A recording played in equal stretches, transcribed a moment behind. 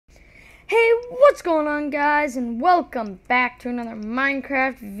Hey, what's going on, guys, and welcome back to another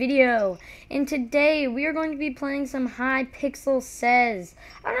Minecraft video. And today we are going to be playing some Hypixel Says.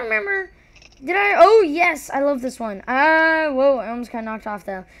 I don't remember, oh yes, I love this one. Whoa, I almost got knocked off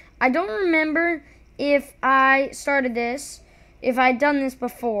though. I don't remember if I started this, if I'd done this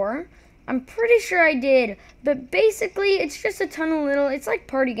before. I'm pretty sure I did, but basically it's just a ton of little, it's like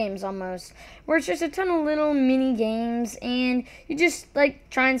party games almost, where it's just a ton of little mini games, and you just like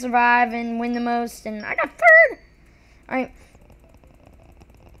try and survive and win the most, and I got third! Alright.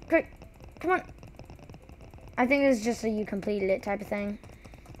 Quick, come on. I think this is just a you completed it type of thing.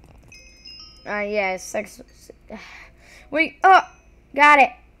 Yeah, wait, oh, got it.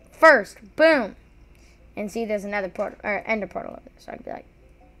 First, boom. And see, there's another portal, or ender portal over there, so I could be like,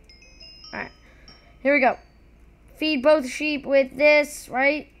 alright, here we go. Feed both sheep with this,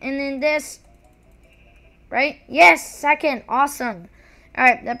 right? And then this, right? Yes, second, awesome.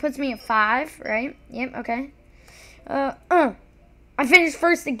 Alright, that puts me at 5, right? Yep, okay. I finished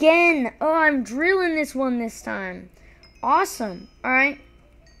first again. Oh, I'm drilling this one this time. Awesome, alright.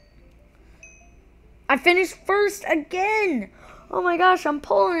 I finished first again. Oh my gosh, I'm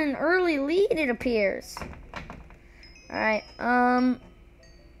pulling an early lead, it appears. Alright,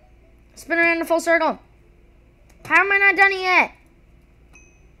 spin around in a full circle. How am I not done it yet?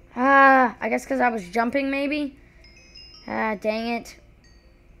 I guess because I was jumping, maybe. Dang it.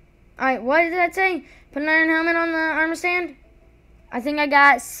 Alright, what did that say? Put an iron helmet on the armor stand? I think I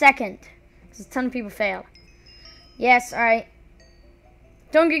got second, because a ton of people failed. Yes, alright.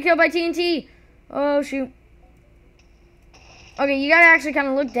 Don't get killed by TNT. Oh, shoot. Okay, you gotta actually kind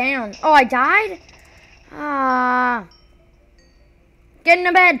of look down. Oh, I died? Get in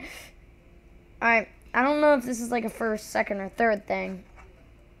the bed. Alright, I don't know if this is like a first, second, or third thing.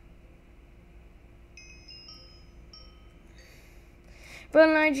 But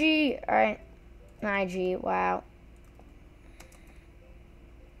an IG. Alright. An IG, wow.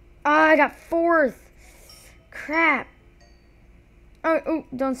 Oh, I got fourth. Crap. Oh,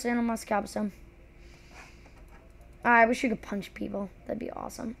 don't stand on my scalp, son. I wish you could punch people. That'd be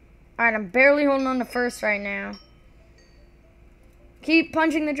awesome. Alright, I'm barely holding on to first right now. Keep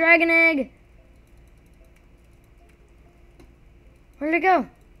punching the dragon egg. Where did it go?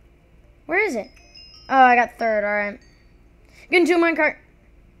 Where is it? Oh, I got third. Alright. Get into a minecart.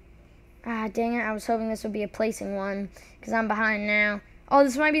 Dang it. I was hoping this would be a placing one, because I'm behind now. Oh,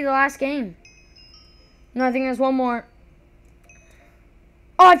 this might be the last game. No, I think there's one more.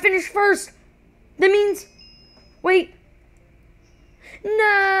 Oh, I finished first. That means... Wait.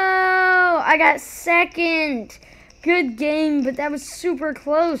 No! I got second. Good game, but that was super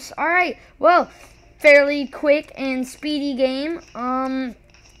close. Alright, well, fairly quick and speedy game.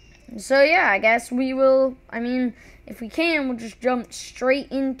 So yeah, I guess we will, if we can, we'll just jump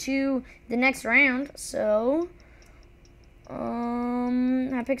straight into the next round. So,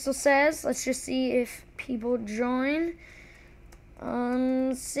 Hypixel Says, let's just see if people join.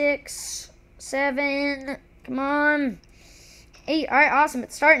 6, 7, come on. 8, alright, awesome,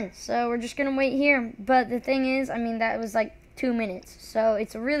 it's starting. So we're just gonna wait here. But the thing is, that was like 2 minutes. So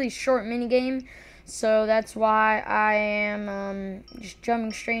it's a really short mini game. So that's why I am just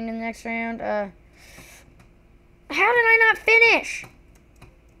jumping straight into the next round. How did I not finish?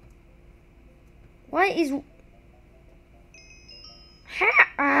 What is...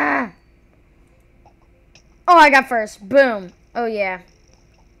 Oh, I got first. Boom. Oh, yeah.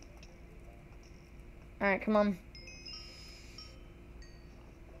 Alright, come on.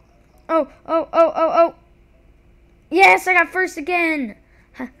 Oh. Yes, I got first again.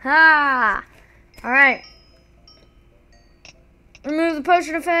 Ha. Alright. Remove the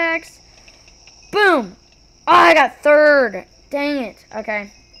potion effects. Boom. Oh, I got third. Dang it.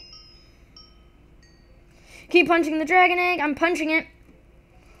 Okay. Keep punching the dragon egg. I'm punching it.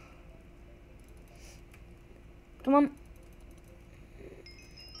 Come on.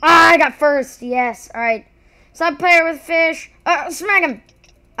 I got first. Yes. Alright. Sub player with fish. Smack him.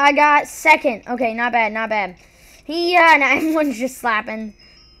 I got second. Okay, not bad, not bad. Yeah, now everyone's just slapping.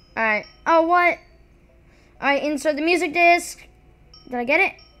 Alright. Oh, what? Alright, insert the music disc. Did I get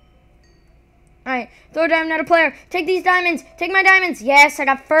it? Alright, throw a diamond at a player. Take these diamonds. Take my diamonds. Yes, I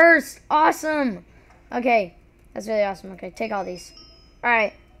got first. Awesome. Okay, that's really awesome. Okay, take all these.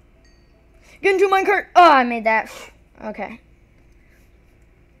 Alright. Get into a minecart. Oh, I made that. Okay.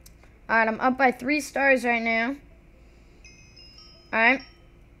 Alright, I'm up by 3 stars right now. Alright.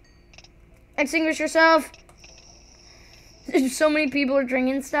 Extinguish yourself. So many people are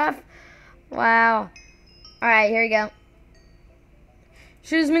drinking stuff. Wow. Alright, here we go.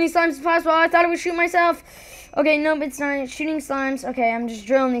 Shoot as many slimes as possible. I thought I would shoot myself. Okay, nope, it's not. It's shooting slimes. Okay, I'm just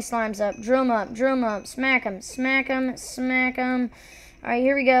drilling these slimes up. Drill them up, drill them up. Smack them, smack them, smack them. All right,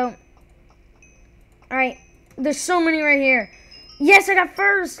 here we go. All right, there's so many right here. Yes, I got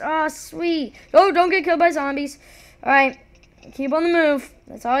first. Oh, sweet. Oh, don't get killed by zombies. All right, keep on the move.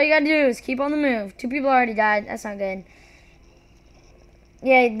 That's all you got to do is keep on the move. 2 people already died. That's not good.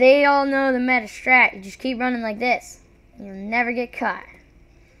 Yeah, they all know the meta strat. You just keep running like this. You'll never get caught.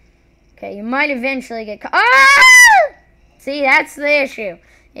 Okay, you might eventually get caught. Ah! See, that's the issue,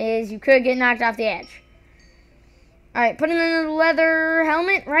 is you could get knocked off the edge. All right, put in the leather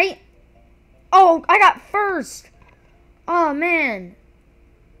helmet, right? Oh, I got first. Oh, man.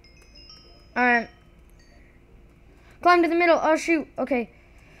 All right. Climb to the middle. Oh, shoot. Okay.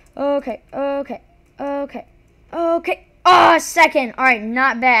 Okay. Okay. Okay. Okay. Oh, second. All right,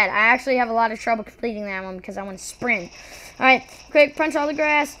 not bad. I actually have a lot of trouble completing that one because I want to sprint. All right, quick, punch all the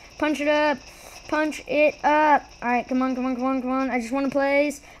grass. Punch it up. Punch it up. All right, come on, come on, come on, come on. I just want to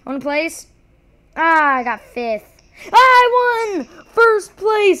place. I want to place. Ah, I got 5th. I won first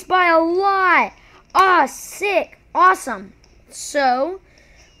place by a lot. Ah, sick. Awesome. So,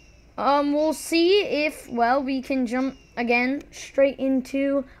 we'll see if, well, we can jump again straight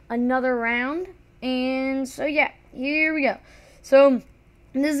into another round. And so, yeah, here we go. So,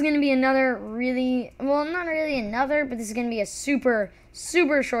 this is going to be another really, well, not really another, but this is going to be a super,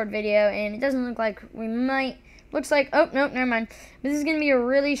 super short video. And it doesn't look like we might, looks like, oh, no, never mind. But this is going to be a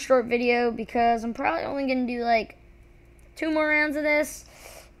really short video because I'm probably only going to do like 2 more rounds of this.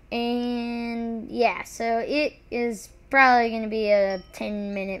 And yeah, so it is probably going to be a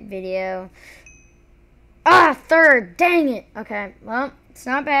 10-minute video. Ah, 3rd, dang it. Okay, well, it's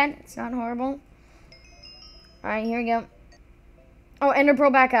not bad. It's not horrible. All right, here we go. Oh, Ender Pearl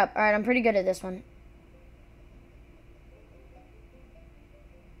back up. All right, I'm pretty good at this one.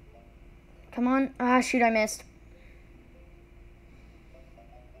 Come on. Ah, shoot, I missed.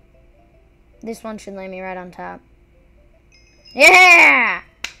 This one should land me right on top. Yeah!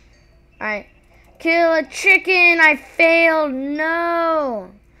 Alright. Kill a chicken. I failed.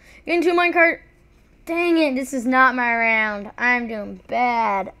 No. Get into a minecart. Dang it. This is not my round. I'm doing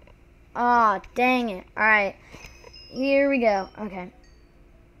bad. Oh, dang it. Alright. Here we go. Okay.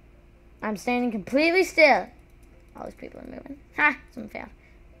 I'm standing completely still. All these people are moving. Ha! Someone failed.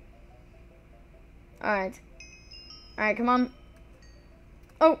 Alright. Alright, come on.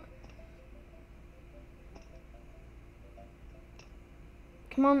 Oh!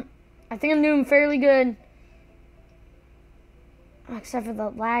 Come on. I think I'm doing fairly good. Oh, except for the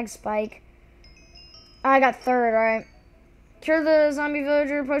lag spike. I got 3rd, alright. Cure the zombie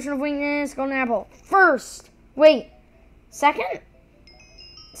villager, potion of weakness, golden apple. 1st! Wait. 2nd?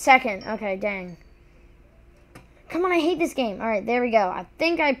 2nd. Okay, dang. Come on, I hate this game. Alright, there we go. I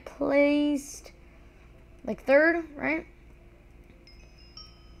think I placed like 3rd, right?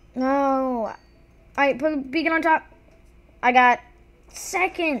 No. Alright, put a beacon on top. I got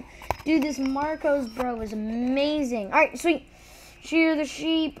 2nd. Dude, this Marcos bro is amazing. Alright, sweet. Shear the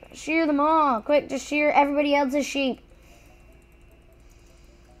sheep. Shear them all. Quick, just shear everybody else's sheep.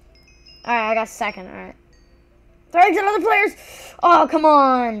 Alright, I got 2nd. Alright. Third to other players. Oh, come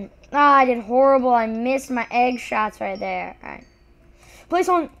on. Ah, I did horrible. I missed my egg shots right there. Alright. Place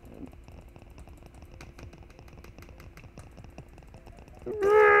on.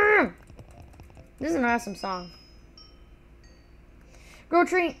 This is an awesome song. Grow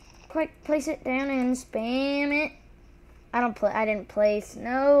tree. Quick, place it down and spam it. I didn't place.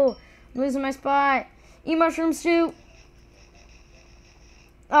 No. I'm losing my spot. Eat mushrooms too.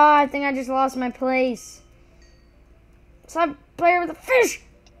 Oh, I think I just lost my place. Side player with a fish.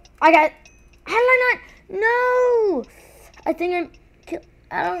 I got. How did I not? No. I think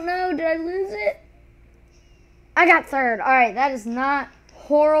I don't know. Did I lose it? I got 3rd. All right, that is not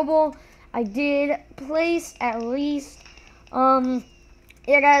horrible. I did place at least.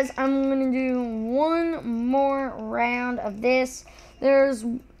 Yeah, guys, I'm gonna do 1 more round of this. There's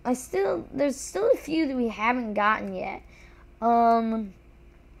still a few that we haven't gotten yet.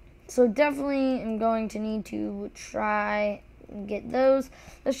 So definitely I'm going to need to try and get those.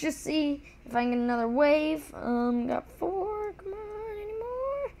 Let's just see if I can get another wave. Got 4. Come on, any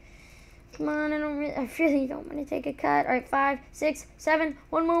more? Come on, I really don't want to take a cut. All right, 5, 6, 7.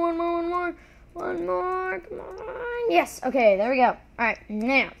 One more. One more. Come on. Yes. Okay, there we go. All right,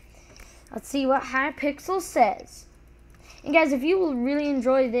 now let's see what Hypixel says. And guys, if you really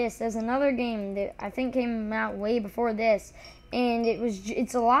enjoy this, there's another game that I think came out way before this, and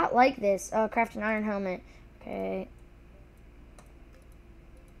it's a lot like this. Craft an iron helmet. Okay.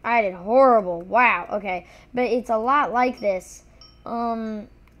 I did horrible. Wow. Okay, but it's a lot like this.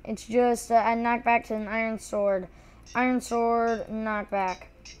 It's just a knockback to an iron sword. Iron sword, knockback.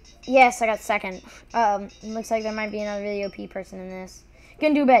 Yes, I got second. Looks like there might be another really OP person in this.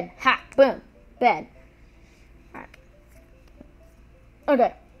 Gonna do bed. Ha! Boom. Bed. Alright.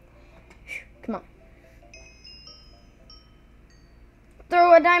 Okay. Come on.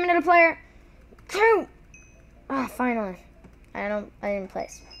 Throw a diamond at a player. Two! Ah, finally. I didn't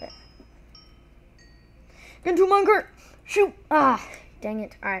place. But. Gonna do bunker. Shoot! Ah, dang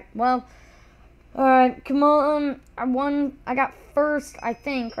it. Alright, well. Alright, come on. I got first, I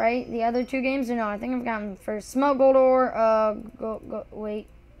think, right? The other two games? Or no, I think I've gotten first. Smoke gold ore.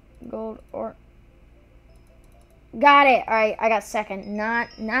 Gold ore. Got it. Alright, I got second. Not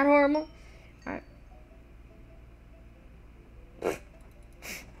horrible. Alright.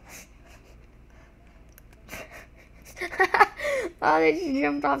 Oh, they just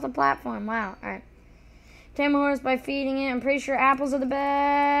jumped off the platform. Wow. Alright. Tame a horse by feeding it. I'm pretty sure apples are the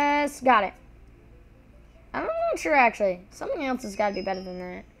best. Got it. I'm not sure, actually. Something else has got to be better than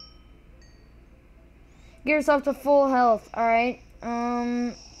that. Get yourself to full health. Alright.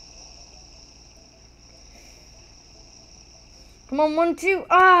 Come on, 1, 2.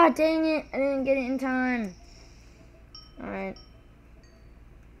 Ah, dang it. I didn't get it in time. Alright.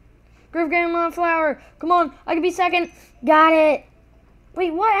 Groove Gamma Flower. Come on. I can be second. Got it.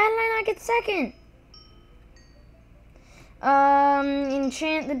 Wait, what? How did I not get second?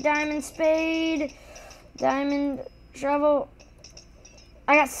 Enchant the diamond spade. Diamond shovel.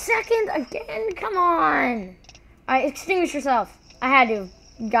 I got second again. Come on. Alright, extinguish yourself. I had to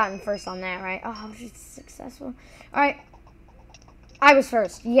have gotten first on that, right? Oh, I was just successful. Alright. I was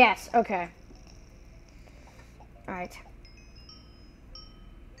first. Yes. Okay. Alright.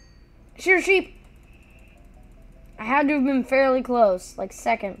 Shear sheep. I had to have been fairly close. Like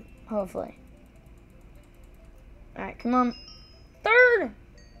second, hopefully. Alright, come on. Third!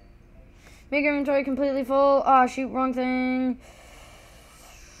 Make your inventory completely full. Oh, shoot, wrong thing.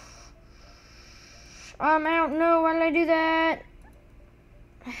 I'm out. No, why did I do that?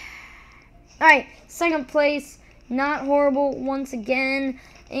 Alright, second place. Not horrible once again.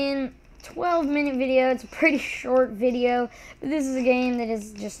 In 12-minute video. It's a pretty short video. But this is a game that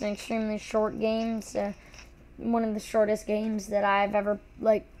is just an extremely short game. So, one of the shortest games that I've ever,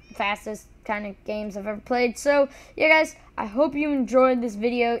 fastest kind of games I've ever played. So, yeah, guys, I hope you enjoyed this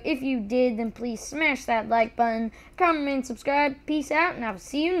video. If you did, then please smash that like button, comment, and subscribe. Peace out, and I will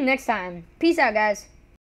see you next time. Peace out, guys.